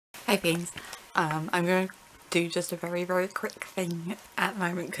Hi friends, I'm going to do just a very quick thing at the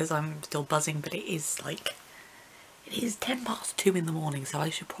moment because I'm still buzzing, but it is 2:10 in the morning, so I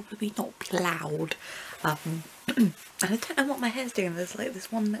should probably not be loud. And I don't know what my hair's doing. There's like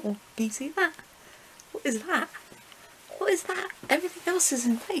this one little, can you see that? What is that? What is that? Everything else is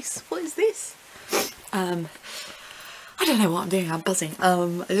in place. What is this? I don't know what I'm doing, I'm buzzing.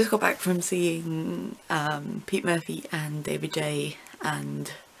 I just got back from seeing Pete Murphy and David J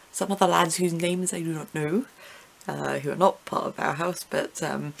and some other lads whose names I do not know, who are not part of Bauhaus, but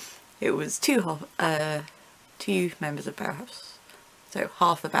it was two members of Bauhaus, so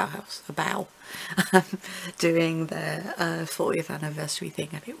half of Bauhaus, a bow, doing their 40th anniversary thing,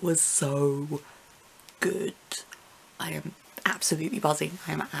 and it was so good. I am absolutely buzzing.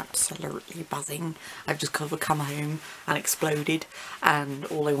 I'm absolutely buzzing. I've just come home and exploded, and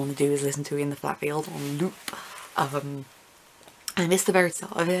all I want to do is listen to In the Flat Field on loop. I missed the very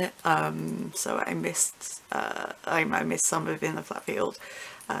start of it, so I missed some of In the Flat Field.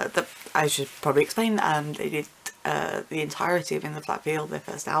 I should probably explain, they did the entirety of In the Flat Field, their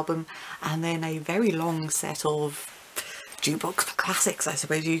first album, and then a very long set of jukebox for classics, I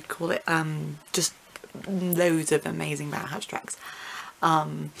suppose you'd call it, just loads of amazing Bauhaus tracks.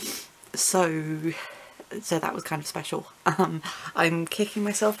 So that was kind of special. I'm kicking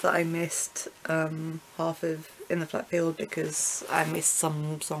myself that I missed half of In the Flat Field because I missed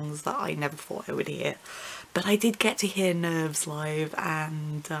some songs that I never thought I would hear. But I did get to hear Nerves live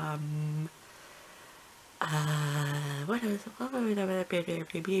and what was it? I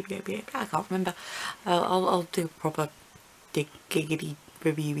can't remember. I'll do a proper giggity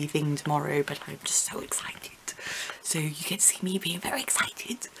reviewy thing tomorrow, but I'm just so excited. So you get to see me being very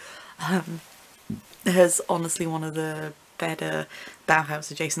excited. There's honestly one of the better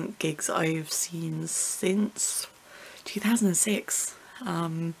Bauhaus adjacent gigs I've seen since 2006.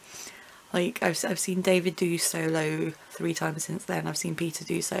 Like I've seen David do solo 3 times since then. I've seen Peter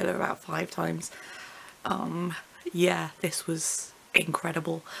do solo about 5 times. Yeah, this was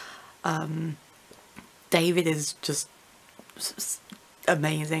incredible. David is just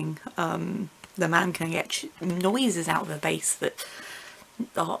amazing. The man can get noises out of the bass that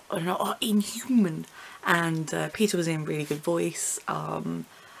are inhuman, and Peter was in really good voice, and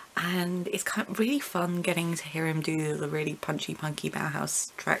it's kind of really fun getting to hear him do the really punchy punky Bauhaus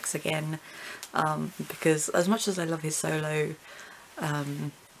tracks again, because as much as I love his solo,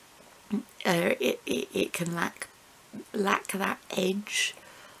 it can lack that edge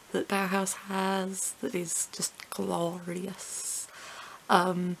that Bauhaus has that is just glorious.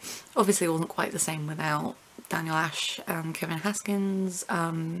 Obviously it wasn't quite the same without Daniel Ash and Kevin Haskins,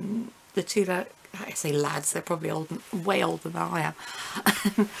 the two that I say lads, they're probably way older than I am.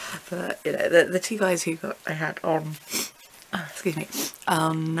 But you know, the 2 guys who I had on excuse me,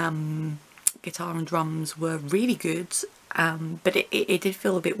 on guitar and drums were really good, but it did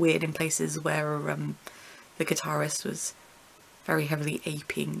feel a bit weird in places where the guitarist was very heavily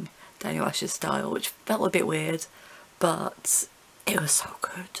aping Daniel Ash's style, which felt a bit weird, but it was so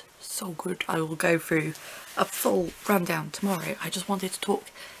good, so good. I will go through a full rundown tomorrow. I just wanted to talk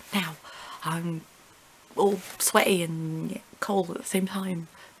now. I'm all sweaty and cold at the same time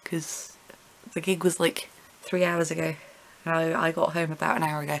because the gig was like 3 hours ago. I got home about an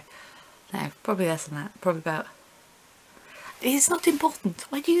hour ago. No, probably less than that. Probably about... It's not important.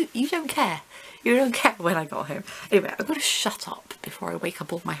 Why do you don't care? You don't care when I got home. Anyway, I'm going to shut up before I wake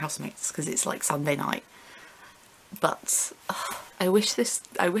up all my housemates because it's like Sunday night. But I wish this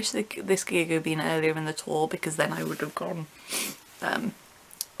gig had been earlier in the tour, because then I would have gone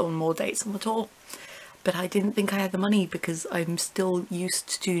on more dates on the tour. But I didn't think I had the money because I'm still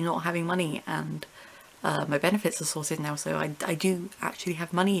used to not having money, and my benefits are sorted now, so I do actually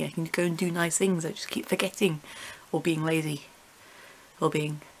have money. I can go and do nice things. I just keep forgetting, or being lazy, or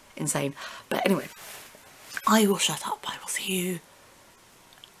being insane. But anyway, I will shut up. I will see you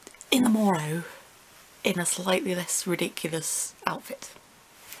in the morrow in a slightly less ridiculous outfit.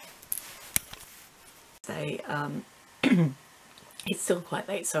 So it's still quite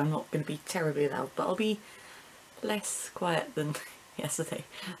late, so I'm not going to be terribly loud, but I'll be less quiet than yesterday,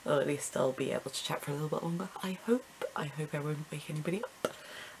 or at least I'll be able to chat for a little bit longer. I hope I won't wake anybody up.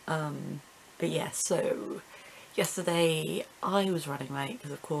 But yeah, so yesterday I was running late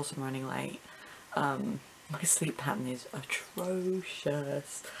because of course I'm running late. My sleep pattern is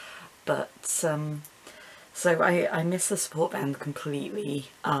atrocious, but so I missed the support band completely.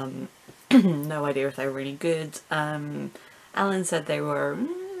 No idea if they were really good. Alan said they were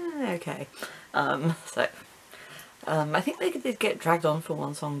okay. I think they did get dragged on for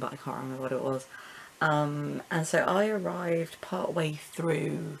one song, but I can't remember what it was. And so I arrived part way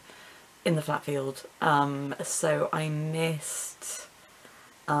through in the flat field. So I missed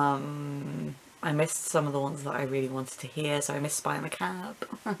some of the ones that I really wanted to hear. So I missed Spy in the Cab.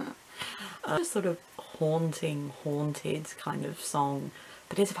 Just sort of haunted kind of song,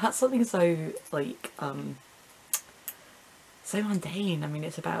 but it's about something so like so mundane. I mean,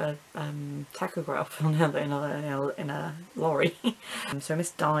 it's about a tachograph in a lorry. So I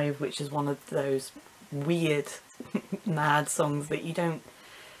missed Dive, which is one of those weird mad songs that you don't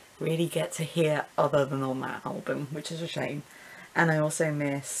really get to hear other than on that album, which is a shame. And I also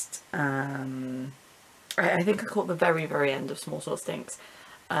missed I think I caught the very end of Small Sort Stinks.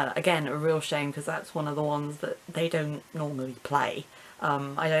 Again, a real shame, because that's one of the ones that they don't normally play.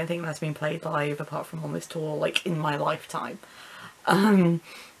 I don't think that's been played live apart from on this tour, like, in my lifetime.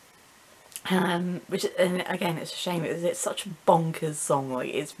 Which, and again, it's a shame. It's such a bonkers song.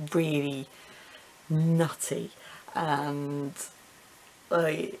 Like, it's really nutty, and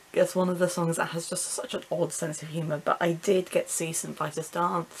like, it's one of the songs that has just such an odd sense of humour. But I did get to see St. Vitus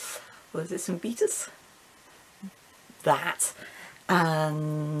dance. Was it St. Vitus? That.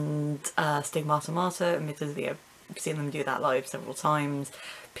 And Stigmata Martyr. Admittedly, I've seen them do that live several times.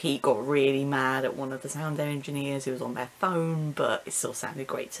 Pete got really mad at one of the sound engineers who was on their phone, but it still sounded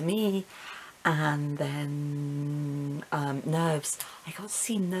great to me. And then Nerves. I got to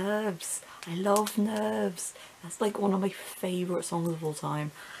see Nerves. I love Nerves. That's like one of my favourite songs of all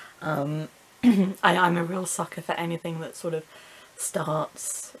time. I'm a real sucker for anything that sort of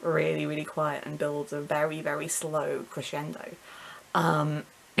starts really quiet and builds a very slow crescendo. And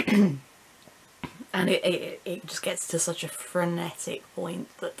it just gets to such a frenetic point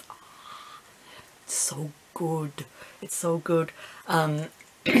that it's so good. It's so good. The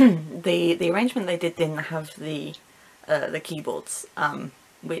arrangement they didn't have the keyboards,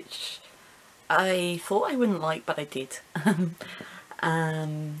 which I thought I wouldn't like, but I did.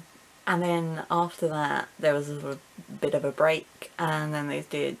 And then after that there was a bit of a break, and then they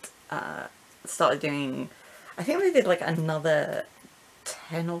started doing, I think they did like another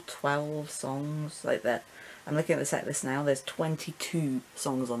 10 or 12 songs like that. I'm looking at the set list now, there's 22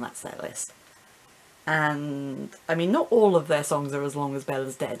 songs on that set list. And I mean, not all of their songs are as long as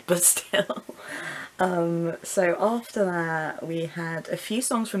Bella's Dead, but still. So after that we had a few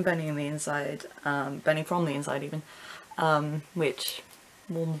songs from Burning from the Inside even, which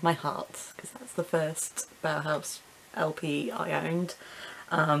warmed my heart, because that's the first Bauhaus LP I owned.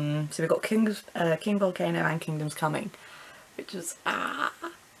 So we got King Volcano and Kingdom's Coming, which was I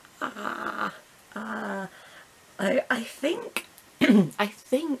think I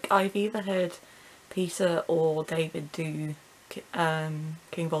think I've either heard Peter or David do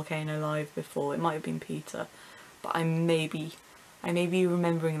King Volcano live before. It might have been Peter, but I may be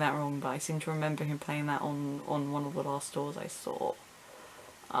remembering that wrong, but I seem to remember him playing that on one of the last tours I saw.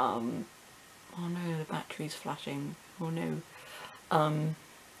 Oh no, the battery's flashing. Oh no.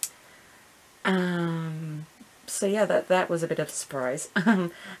 So yeah, that was a bit of a surprise.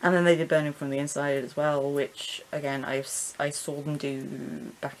 And then they did Burning from the Inside as well, which again I saw them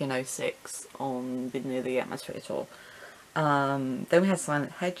do back in '06 on Near the Atmosphere tour. Then we had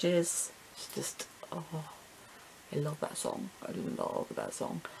Silent Hedges. It's just, oh, I love that song. I love that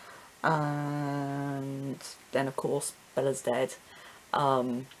song. And then of course Bella's Dead.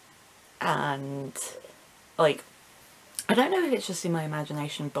 And like, I don't know if it's just in my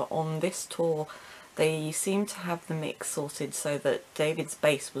imagination, but on this tour they seem to have the mix sorted so that David's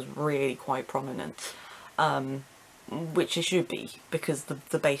bass was really quite prominent, which it should be, because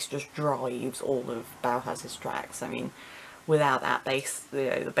the bass just drives all of Bauhaus's tracks. I mean, without that bass,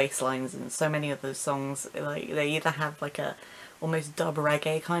 the bass lines and so many of those songs, like, they either have like a almost dub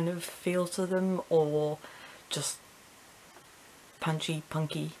reggae kind of feel to them, or just punchy,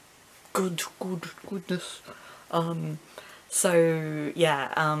 punky, goodness. So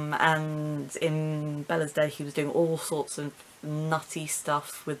yeah, and in Bella's Dead he was doing all sorts of nutty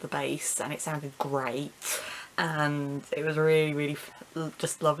stuff with the bass, and it sounded great, and it was really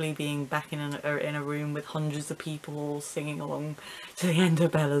just lovely being back in a room with hundreds of people all singing along to the end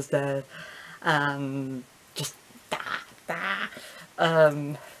of Bella's Dead. Just so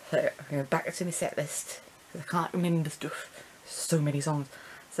okay, back to my set list, because I can't remember stuff. So many songs.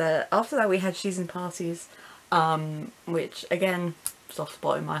 So after that we had Season Parties, which again, soft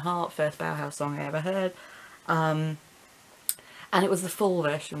spot in my heart, first Bauhaus song I ever heard. And it was the full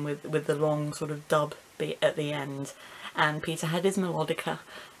version with the long sort of dub bit at the end, and Peter had his melodica.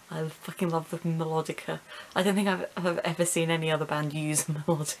 I fucking love the melodica. I don't think I've ever seen any other band use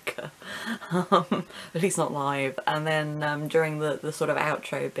melodica, at least not live. And then during the sort of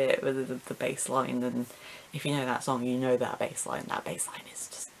outro bit with the bass line, and if you know that song, you know that bass line. That bass line is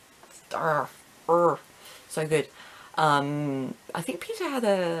just so good. I think Peter had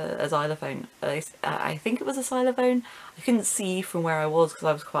a xylophone. I think it was a xylophone. I couldn't see from where I was because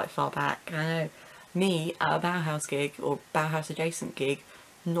I was quite far back. I know me at a Bauhaus gig or Bauhaus adjacent gig,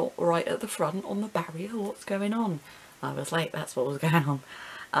 not right at the front on the barrier. What's going on? I was late. That's what was going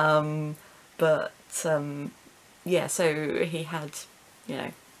on. Yeah. So he had, you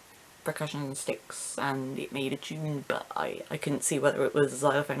know, percussion sticks and it made a tune, but I couldn't see whether it was a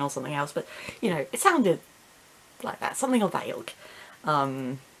xylophone or something else. But you know, it sounded like that, something of that ilk.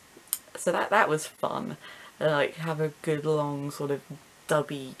 So that was fun. Like have a good long sort of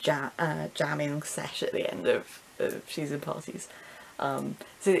dubby jamming sesh at the end of She's in Parties. So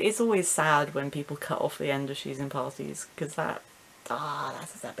it's always sad when people cut off the end of She's in Parties because that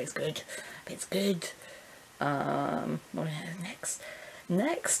bit's good. It's good. What next?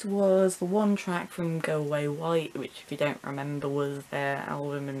 Next was the one track from Go Away White, which if you don't remember was their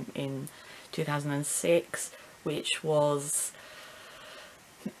album in 2006, which was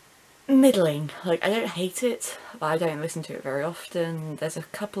middling. Like, I don't hate it, but I don't listen to it very often. There's a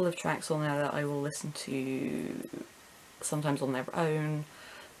couple of tracks on there that I will listen to sometimes on their own,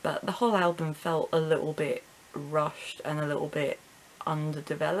 but the whole album felt a little bit rushed and a little bit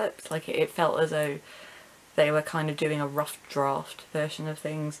underdeveloped. Like it felt as though they were kind of doing a rough draft version of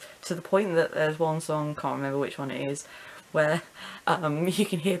things, to the point that there's one song, can't remember which one it is, where you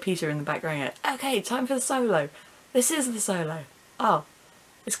can hear Peter in the background go, okay, time for the solo. This is the solo. Oh,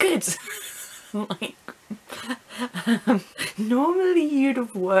 it's good. Like, normally you'd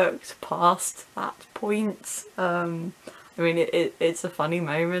have worked past that point. I mean, it's a funny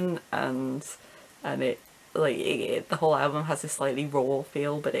moment, and it, like, the whole album has this slightly raw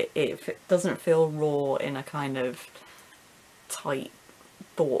feel, but it doesn't feel raw in a kind of tight,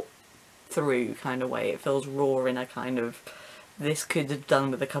 thought through kind of way. It feels raw in a kind of, this could have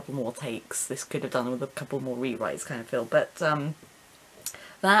done with a couple more takes, this could have done with a couple more rewrites kind of feel. But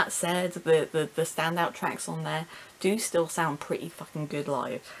that said, the standout tracks on there do still sound pretty fucking good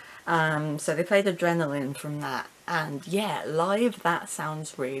live. So they played Adrenaline from that, and yeah, live that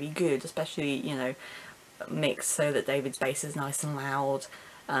sounds really good, especially, you know, mixed so that David's bass is nice and loud,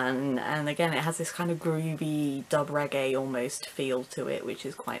 and again it has this kind of groovy dub reggae almost feel to it, which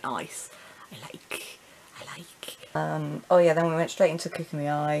is quite nice. I like. Oh yeah, then we went straight into Kick in the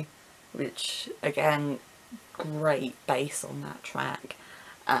Eye, which again, great bass on that track,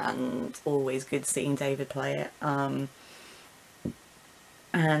 and always good seeing David play it.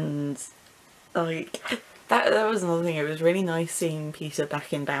 And like that was another thing. It was really nice seeing Peter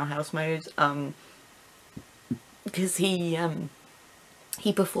back in Bauhaus mode, because he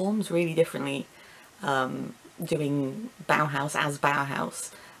performs really differently doing Bauhaus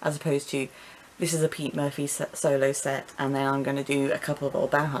as opposed to, this is a Pete Murphy solo set and then I'm going to do a couple of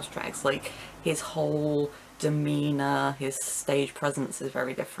old Bauhaus tracks. Like, his whole demeanour, his stage presence is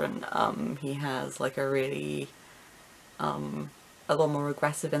very different. He has like a really a lot more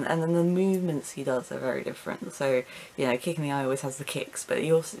aggressive, and then the movements he does are very different. So, you know, Kick in the Eye always has the kicks, but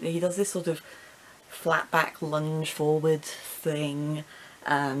he does this sort of flat back lunge forward thing,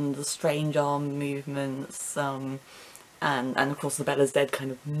 and the strange arm movements, and of course the Bella's Dead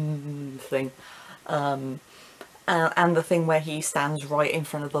kind of thing, and the thing where he stands right in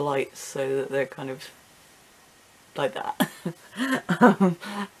front of the lights so that they're kind of like that.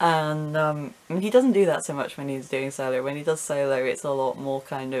 And he doesn't do that so much when he's doing solo. When he does solo, it's a lot more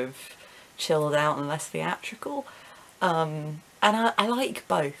kind of chilled out and less theatrical. And I like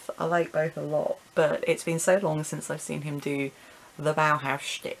both. I like both a lot, but it's been so long since I've seen him do the Bauhaus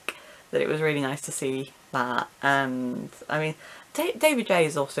shtick that it was really nice to see that. And I mean, David J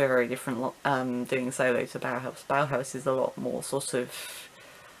is also very different doing solo to Bauhaus. Bauhaus is a lot more sort of,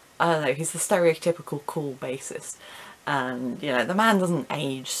 I don't know, he's the stereotypical cool bassist. And, you know, the man doesn't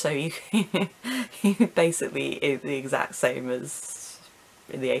age, so he basically is the exact same as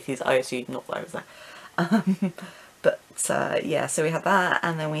in the 80s. I assume, not that I was there. But yeah, so we had that,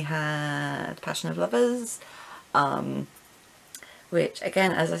 and then we had Passion of Lovers, which,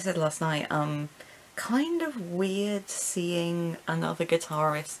 again, as I said last night, kind of weird seeing another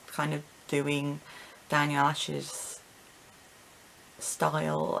guitarist kind of doing Daniel Ash's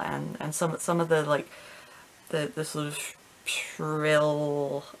style, and some of the, like, the sort of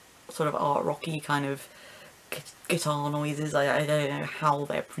shrill, sort of art rocky kind of guitar noises. I don't know how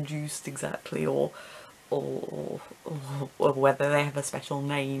they're produced exactly, or whether they have a special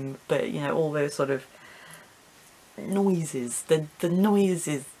name, but, you know, all those sort of noises, the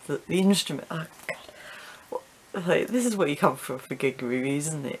noises, the instrument, oh god, like, this is what you come for gig movies,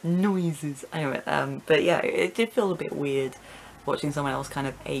 isn't it? Noises. Anyway, but yeah, it did feel a bit weird watching someone else kind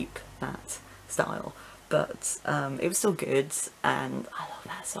of ape that style, but it was still good, and I love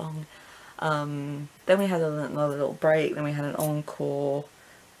that song. Then we had another little break, then we had an encore,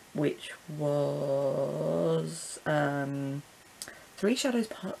 which was Three Shadows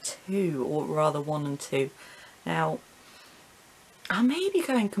Part 2, or rather 1 and 2. Now, I may be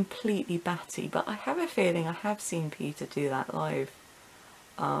going completely batty, but I have a feeling I have seen Peter do that live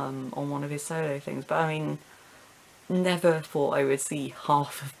on one of his solo things, but I mean, never thought I would see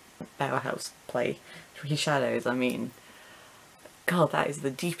half of Bauhaus play Three Shadows. I mean, God, that is the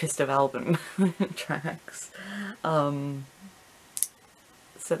deepest of album tracks. So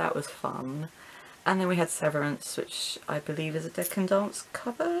that was fun. And then we had Severance, which I believe is a Dead Can Dance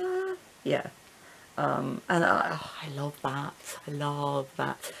cover. Yeah. And I love that. I love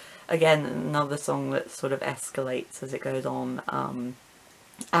that. Again, another song that sort of escalates as it goes on.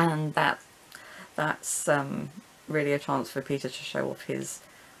 And that's really a chance for Peter to show off his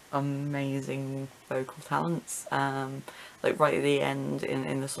amazing vocal talents. Like right at the end,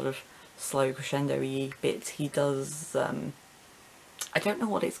 in the sort of slow crescendo-y bit, he does, I don't know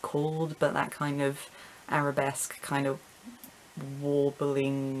what it's called, but that kind of arabesque, kind of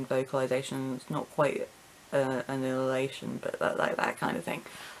warbling vocalization. It's not quite an elation, but that kind of thing.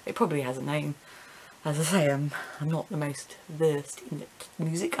 It probably has a name. As I say, I'm not the most versed in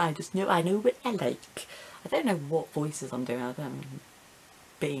music. I know what I like. I don't know what voices I'm doing. I'm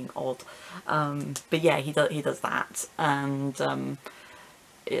being odd, but yeah, he does that, and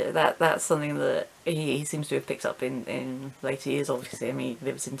yeah, that's something that he seems to have picked up in later years. Obviously, I mean, he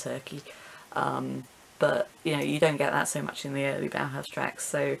lives in Turkey, but you know, you don't get that so much in the early Bauhaus tracks.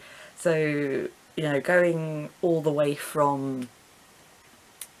 So you know, going all the way from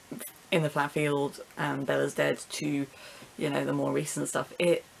In the Flat Field and Bella's Dead to, you know, the more recent stuff,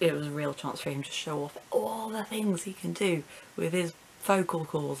 it was a real chance for him to show off all the things he can do with his vocal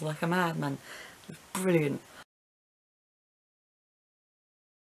cords like a madman. It was brilliant.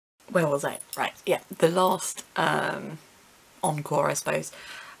 Where was I? Right, yeah, the last encore, I suppose.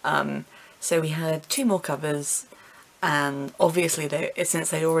 So we had 2 more covers, and obviously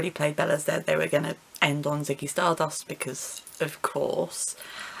since they'd already played Bella's Dead, they were going to end on Ziggy Stardust, because of course.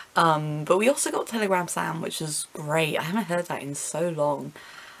 But we also got Telegram Sam, which was great. I haven't heard that in so long.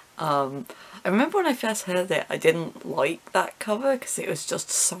 I remember when I first heard it, I didn't like that cover because it was just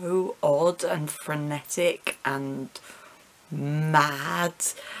so odd and frenetic and mad.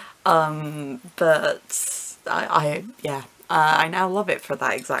 But I now love it for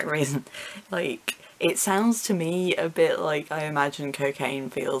that exact reason. Like, it sounds to me a bit like I imagine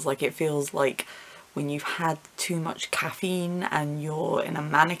cocaine feels. Like, it feels like when you've had too much caffeine and you're in a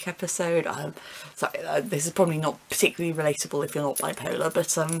manic episode. Sorry, this is probably not particularly relatable if you're not bipolar,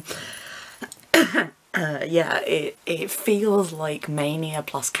 but yeah, it feels like mania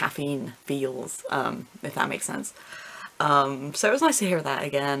plus caffeine feels, if that makes sense. So it was nice to hear that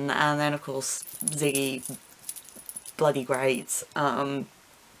again, and then of course Ziggy, bloody great.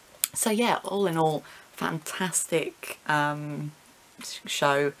 So yeah, all in all, fantastic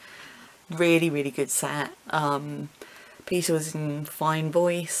show. Really good set. Peter was in fine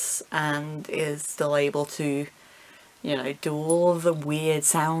voice and is still able to, you know, do all the weird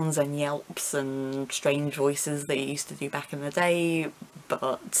sounds and yelps and strange voices that he used to do back in the day,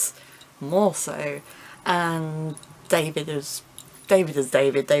 but more so. And David's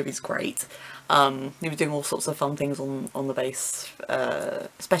great. He was doing all sorts of fun things on the bass,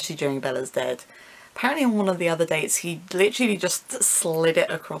 especially during Bella's Dead. Apparently on one of the other dates he literally just slid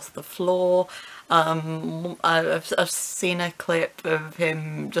it across the floor. I've seen a clip of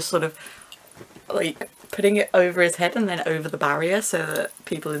him just sort of like putting it over his head and then over the barrier so that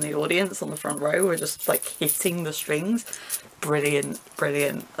people in the audience on the front row were just like hitting the strings. Brilliant.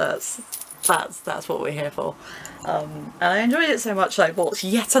 That's what we're here for. And I enjoyed it so much I bought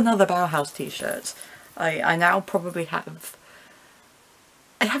yet another Bauhaus t-shirt. I now probably have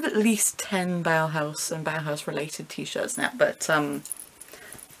at least 10 Bauhaus and Bauhaus related t-shirts now, but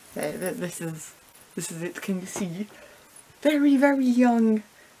this is it. Can you see? Very young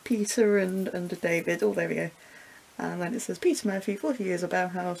Peter and David. Oh, there we go. And then it says Peter Murphy, 40 years of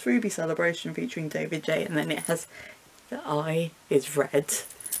Bauhaus, Ruby Celebration featuring David J. And then it has the I is red,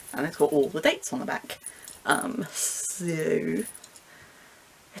 and it's got all the dates on the back. So it's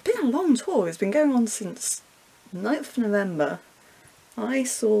been a long tour. It's been going on since 9th of November. I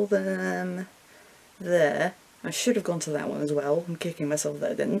saw them there. I should have gone to that one as well. I'm kicking myself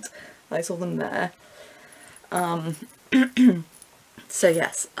that I didn't. I saw them there. So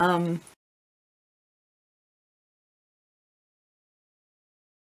yes,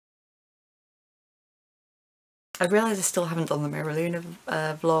 I realise I still haven't done the Miraluna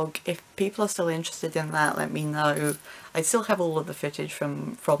vlog. If people are still interested in that, let me know. I still have all of the footage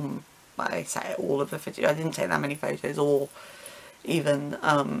from I say all of the footage, I didn't take that many photos or even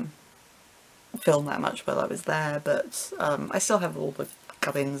film that much while I was there, but I still have all the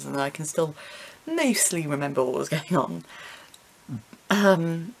gubbins and I can still mostly remember what was going on.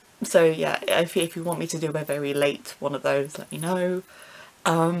 So yeah, if you want me to do a very late one of those, let me know.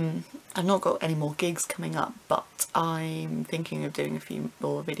 I've not got any more gigs coming up, but I'm thinking of doing a few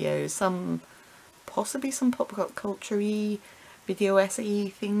more videos, possibly some pop culture-y, video essay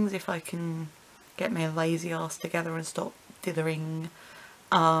things if I can get my lazy ass together and stop dithering.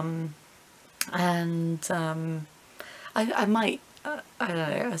 I might, I don't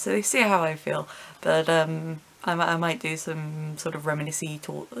know, so they see how I feel, but I might do some sort of reminiscing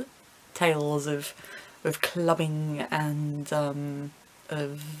tales of clubbing and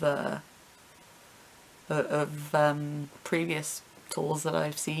previous tours that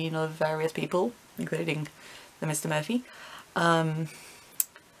I've seen of various people, including the Mr. Murphy.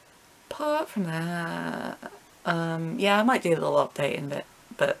 Apart from that, yeah, I might do a little update in a bit,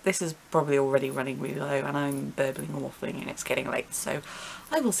 but this is probably already running really low and I'm burbling and waffling and it's getting late, so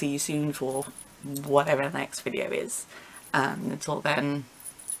I will see you soon for whatever the next video is, and until then,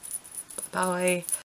 bye.